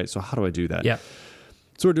way, right? So how do I do that? Yeah.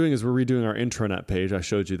 So what we're doing is we're redoing our intranet page. I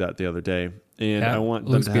showed you that the other day. And I want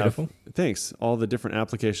them to have, thanks, all the different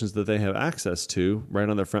applications that they have access to right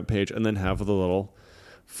on their front page, and then have the little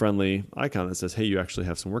friendly icon that says, hey, you actually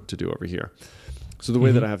have some work to do over here. So the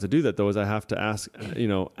way that I have to do that, though, is I have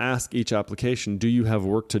to ask each application, do you have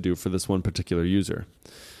work to do for this one particular user?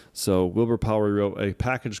 So Wilbur Powell wrote a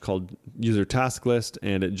package called User Task List,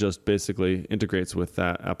 and it just basically integrates with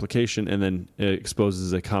that application, and then it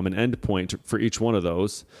exposes a common endpoint for each one of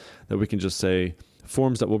those that we can just say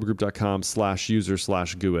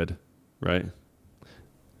forms.wilburgroup.com/user/GUID, right?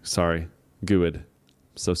 Sorry, GUID.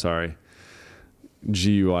 So sorry.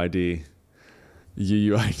 GUID,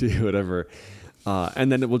 UUID, whatever.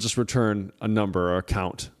 And then it will just return a number or a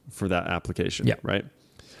count for that application, right?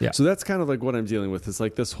 Yeah. So that's kind of like what I'm dealing with. It's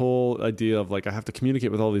like this whole idea of like I have to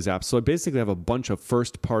communicate with all these apps. So I basically have a bunch of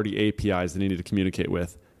first-party APIs that I need to communicate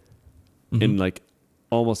with in like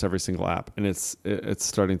almost every single app, and it's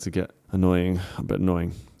starting to get a bit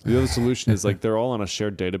annoying. The other solution is like they're all on a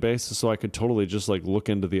shared database, so I could totally just like look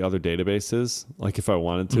into the other databases, like if I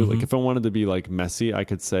wanted to. Like if I wanted to be like messy, I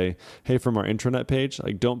could say, hey, from our intranet page,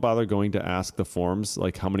 like don't bother going to ask the forms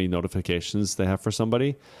like how many notifications they have for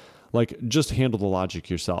somebody. Like just handle the logic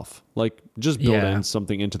yourself. Like just build in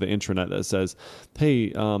something into the intranet that says, hey,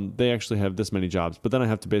 they actually have this many jobs. But then I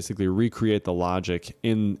have to basically recreate the logic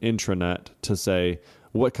in intranet to say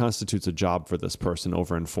what constitutes a job for this person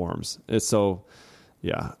over in forms. It's so...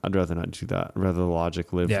 Yeah, I'd rather not do that. I'd rather the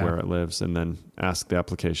logic live where it lives and then ask the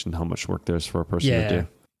application how much work there's for a person to do.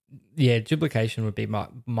 Yeah, duplication would be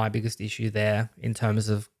my biggest issue there in terms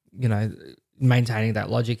of, maintaining that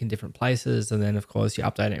logic in different places. And then, of course, you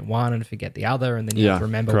update it in one and forget the other. And then you have to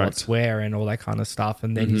remember what's where and all that kind of stuff.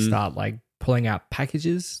 And then you start like pulling out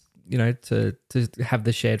packages, to have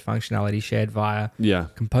the shared functionality shared via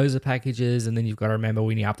Composer packages. And then you've got to remember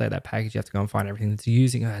when you update that package, you have to go and find everything that's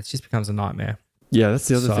using. It just becomes a nightmare. Yeah, that's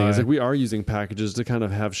the other thing. Is like we are using packages to kind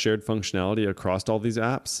of have shared functionality across all these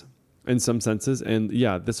apps in some senses. And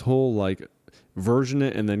yeah, this whole like version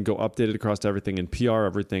it and then go update it across everything and PR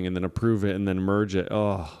everything and then approve it and then merge it.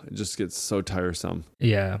 Oh, it just gets so tiresome.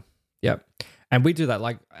 Yeah. Yep. And we do that.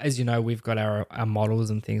 Like, as you know, we've got our models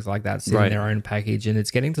and things like that sitting in their own package. And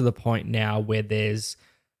it's getting to the point now where there's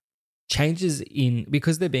changes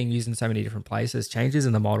because they're being used in so many different places, changes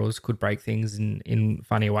in the models could break things in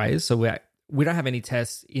funny ways. So we don't have any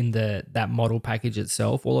tests in that model package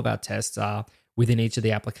itself. All of our tests are within each of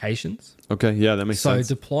the applications. Okay, yeah, that makes sense.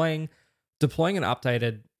 So deploying an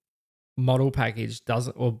updated model package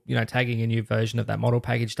doesn't, or tagging a new version of that model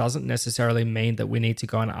package doesn't necessarily mean that we need to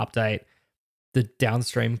go and update the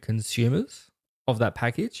downstream consumers of that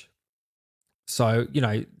package. So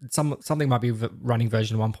something might be running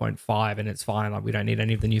version 1.5 and it's fine. Like we don't need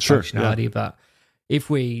any of the new functionality. Yeah. But if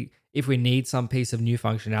we need some piece of new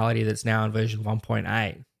functionality that's now in version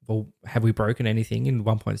 1.8, well, have we broken anything in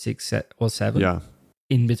 1.6 or 7? Yeah.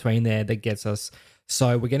 In between there that gets us.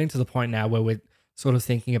 So we're getting to the point now where we're sort of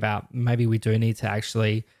thinking about maybe we do need to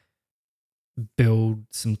actually build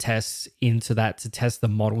some tests into that to test the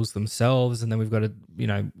models themselves. And then we've got to,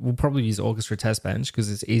 we'll probably use Orchestra Test Bench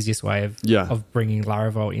because it's the easiest way of bringing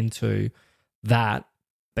Laravel into that.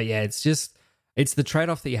 But yeah, it's the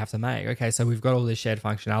trade-off that you have to make. Okay, so we've got all this shared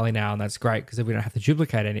functionality now, and that's great because we don't have to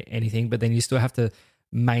duplicate anything, but then you still have to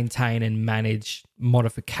maintain and manage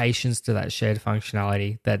modifications to that shared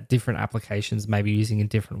functionality that different applications may be using in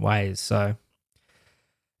different ways. So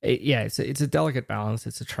it's a delicate balance.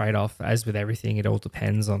 It's a trade-off. As with everything, it all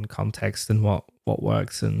depends on context and what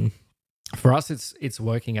works. And for us, it's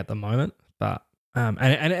working at the moment, but and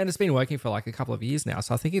it's been working for like a couple of years now.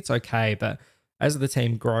 So I think it's okay. But as the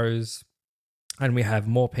team grows and we have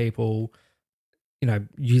more people,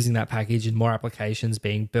 using that package and more applications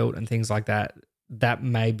being built and things like that, that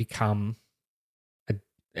may become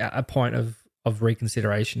a point of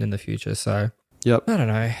reconsideration in the future. So yep. I don't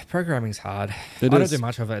know. Programming's hard. I don't do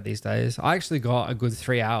much of it these days. I actually got a good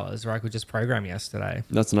 3 hours where I could just program yesterday.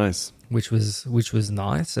 That's nice. Which was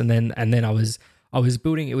nice. And then I was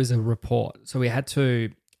building, it was a report. So we had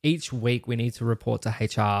to, each week we need to report to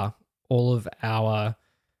HR all of our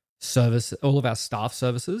staff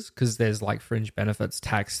services, because there's like fringe benefits,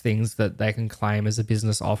 tax things that they can claim as a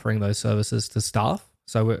business offering those services to staff.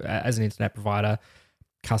 So as an internet provider,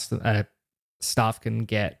 staff can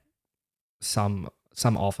get some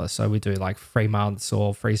offer. So we do like 3 months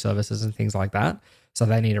or free services and things like that. So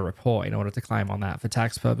they need a report in order to claim on that for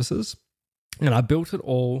tax purposes. And I built it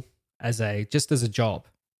all just as a job.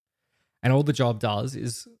 And all the job does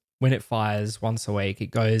is when it fires once a week,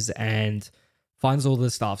 it goes and finds all the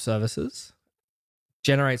staff services,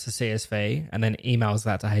 generates a CSV, and then emails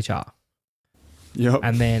that to HR. Yep.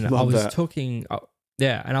 And then I was talking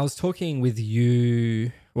with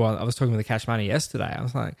you. Well, I was talking with the Cash Money yesterday. I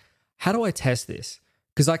was like, how do I test this?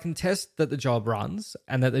 Because I can test that the job runs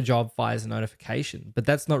and that the job fires a notification, but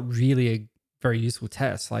that's not really a very useful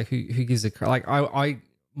test. Like who gives a, like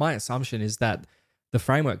my assumption is that the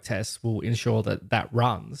framework test will ensure that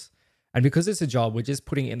runs. And because it's a job, we're just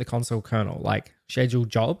putting it in the console kernel, like schedule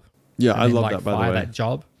job. Yeah, I love that, by the way. That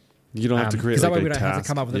job. You don't have to create because like that way a we don't task. have to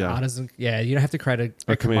come up with an artisan. Yeah, you don't have to create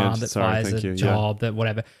a command that fires a job, that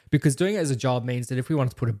whatever. Because doing it as a job means that if we wanted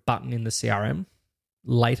to put a button in the CRM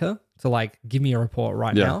later to like give me a report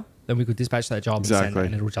right now, then we could dispatch that job and send it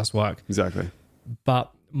and it'll just work. Exactly.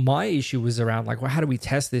 But my issue was around like, well, how do we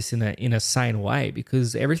test this in a sane way?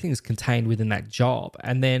 Because everything is contained within that job.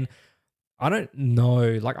 And then I don't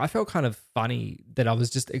know, like I felt kind of funny that I was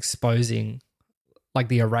just exposing like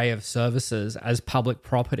the array of services as public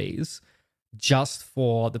properties just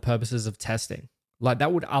for the purposes of testing. Like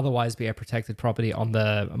that would otherwise be a protected property on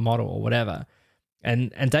the model or whatever.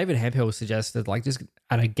 And David Hemphill suggested like just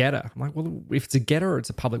add a getter. I'm like, well, if it's a getter or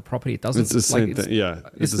it's a public property, it doesn't. It's the same thing. Yeah,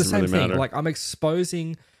 it's the same thing. Like I'm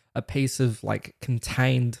exposing a piece of like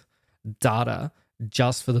contained data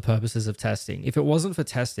just for the purposes of testing. If it wasn't for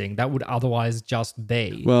testing, that would otherwise just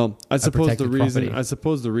be I suppose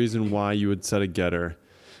the reason why you would set a getter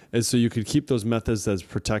is so you could keep those methods as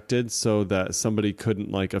protected, so that somebody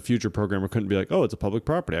couldn't, like a future programmer couldn't be like, oh, it's a public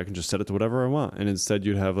property, I can just set it to whatever I want. And instead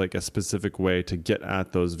you'd have like a specific way to get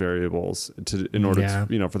at those variables in order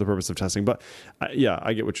to, for the purpose of testing. But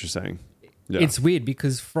I get what you're saying. Yeah. It's weird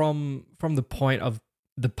because from the point of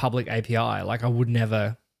the public API, like I would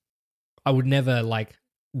never like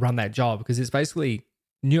run that job, because it's basically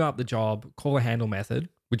new up the job, call a handle method,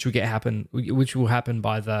 which will happen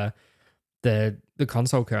by the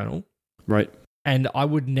console kernel. Right. And I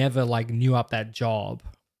would never like new up that job,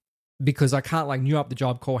 because I can't like new up the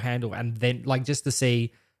job, call handle, and then like just to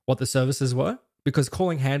see what the services were, because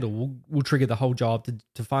calling handle will trigger the whole job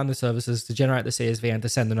to find the services, to generate the CSV, and to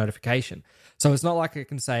send the notification. So it's not like I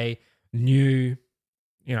can say new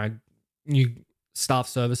staff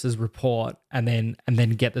services report and then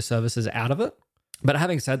get the services out of it. But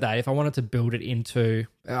having said that, if I wanted to build it into,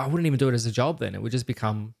 I wouldn't even do it as a job then. It would just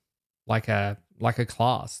become like a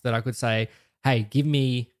class that I could say, hey, give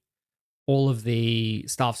me all of the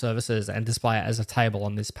staff services and display it as a table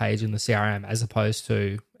on this page in the CRM, as opposed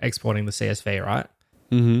to exporting the CSV, right?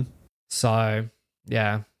 Mm-hmm. So,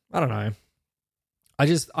 yeah, I don't know.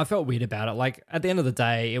 I felt weird about it. Like at the end of the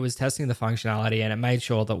day, it was testing the functionality, and it made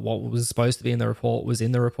sure that what was supposed to be in the report was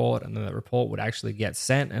in the report, and then the report would actually get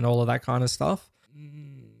sent and all of that kind of stuff.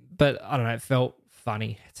 But I don't know, it felt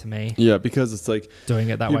funny to me. Yeah, because it's like doing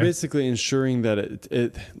it that way. You're basically ensuring that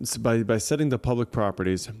it by setting the public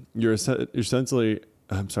properties, you're essentially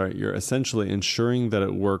ensuring that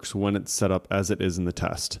it works when it's set up as it is in the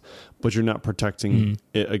test, but you're not protecting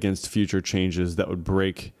it against future changes that would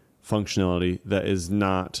break functionality that is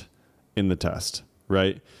not in the test,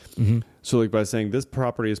 right? Mm-hmm. So like by saying this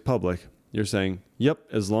property is public, you're saying, yep,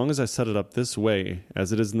 as long as I set it up this way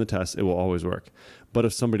as it is in the test, it will always work. But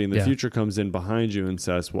if somebody in the future comes in behind you and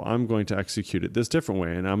says, well, I'm going to execute it this different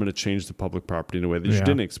way, and I'm going to change the public property in a way that you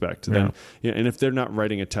didn't expect, then, and if they're not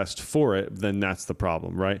writing a test for it, then that's the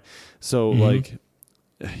problem, right? So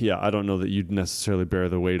I don't know that you'd necessarily bear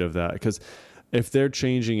the weight of that, because if they're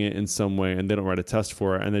changing it in some way and they don't write a test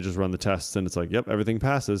for it and they just run the tests and it's like, yep, everything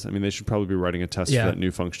passes. I mean, they should probably be writing a test for that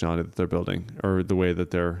new functionality that they're building, or the way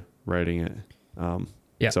that they're writing it.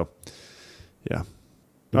 So, yeah.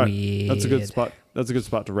 All right. That's a good spot. That's a good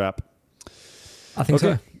spot to wrap. I think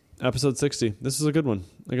so. Episode 60. This is a good one.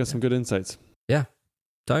 I got some good insights. Yeah.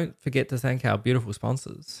 Don't forget to thank our beautiful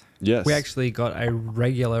sponsors. Yes. We actually got a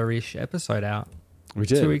regular-ish episode out. We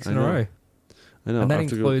did. 2 weeks in a row. I know. And that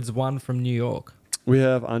includes one from New York. We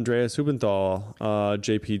have Andreas Hubenthal,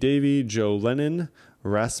 JP Davey, Joe Lennon,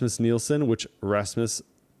 Rasmus Nielsen, which Rasmus,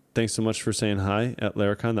 thanks so much for saying hi at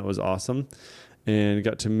Laracon. That was awesome. And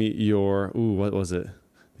got to meet what was it?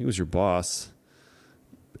 I think it was your boss.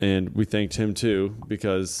 And we thanked him too,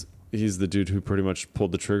 because he's the dude who pretty much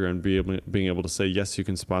pulled the trigger and being able to say, yes, you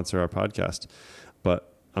can sponsor our podcast.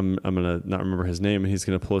 But I'm going to not remember his name, and he's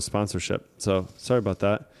going to pull a sponsorship. So sorry about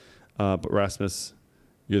that. But Rasmus,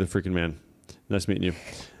 you're the freaking man. Nice meeting you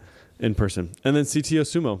in person. And then CTO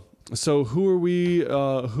Sumo. So who are we?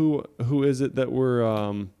 Who is it that we're...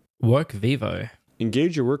 WorkVivo.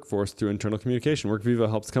 Engage your workforce through internal communication. WorkVivo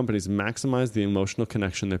helps companies maximize the emotional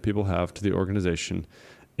connection that people have to the organization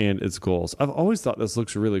and its goals. I've always thought this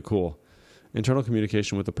looks really cool. Internal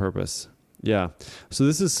communication with a purpose. Yeah. So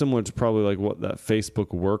this is similar to probably like what that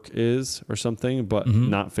Facebook work is or something, but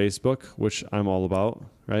not Facebook, which I'm all about,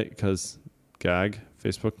 right? Because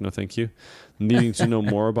Facebook, no thank you. Needing to know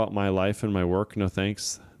more about my life and my work, no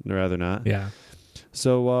thanks. Rather not. Yeah.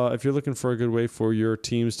 So if you're looking for a good way for your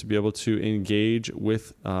teams to be able to engage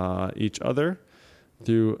with each other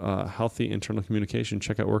through healthy internal communication,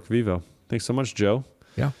 check out WorkVivo. Thanks so much, Joe.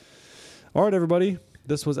 Yeah. All right, everybody.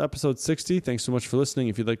 This was episode 60. Thanks so much for listening.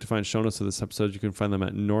 If you'd like to find show notes of this episode, you can find them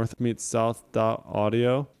at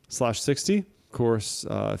northmeetsouth.audio/60. Of course,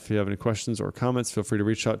 if you have any questions or comments, feel free to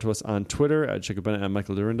reach out to us on Twitter at Jacob Bennett and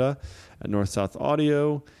Michael Dorinda at North South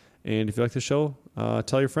Audio. And if you like the show,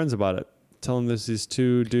 tell your friends about it. Tell them there's these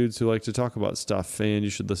two dudes who like to talk about stuff, and you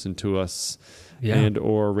should listen to us and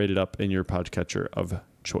or rate it up in your podcatcher of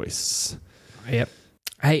choice. Yep.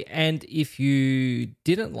 Hey, and if you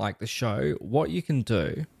didn't like the show, what you can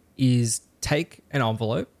do is take an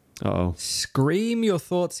envelope, scream your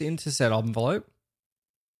thoughts into said envelope,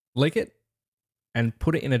 lick it, and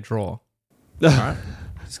put it in a drawer. All right,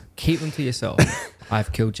 just keep them to yourself.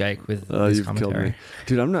 I've killed Jake with this you've commentary. killed me.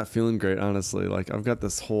 Dude, I'm not feeling great, honestly. Like, I've got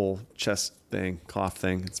this whole chest thing, cough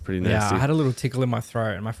thing. It's pretty nasty. Yeah, I had a little tickle in my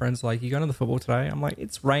throat, and my friend's like, "You going to the football today?" I'm like,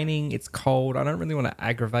 "It's raining, it's cold. I don't really want to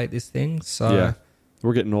aggravate this thing." So yeah,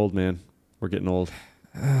 we're getting old, man. We're getting old.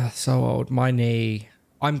 So old. My knee.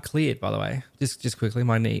 I'm cleared, by the way. Just quickly,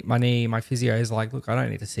 my knee. My physio is like, "Look, I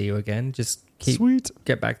don't need to see you again. Just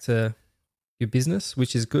get back to your business,"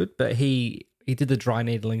 which is good. But he did the dry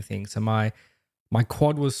needling thing, so my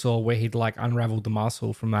quad was sore where he'd like unraveled the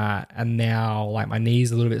muscle from that, and now like my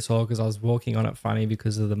knee's a little bit sore because I was walking on it funny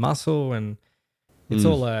because of the muscle, and it's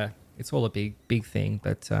all a big thing.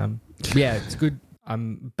 But yeah, it's good.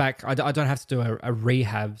 I'm back. I don't have to do a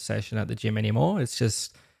rehab session at the gym anymore. It's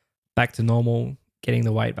just back to normal, getting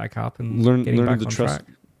the weight back up and getting back on track.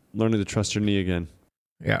 Learning to trust your knee again.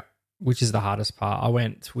 Yeah, which is the hardest part. I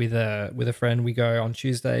went with a friend. We go on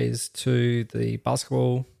Tuesdays to the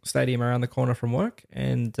basketball stadium around the corner from work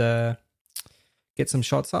and get some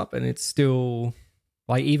shots up. And it's still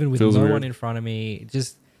like, even with no one in front of me, it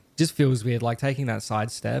just feels weird. Like taking that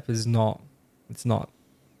side step is not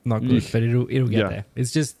good, but it'll get there.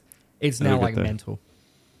 It's now like mental.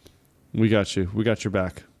 We got you. We got your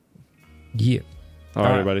back. Yeah. All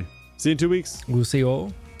right, everybody. See you in 2 weeks. We'll see you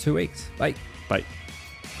all 2 weeks. Bye. Bye.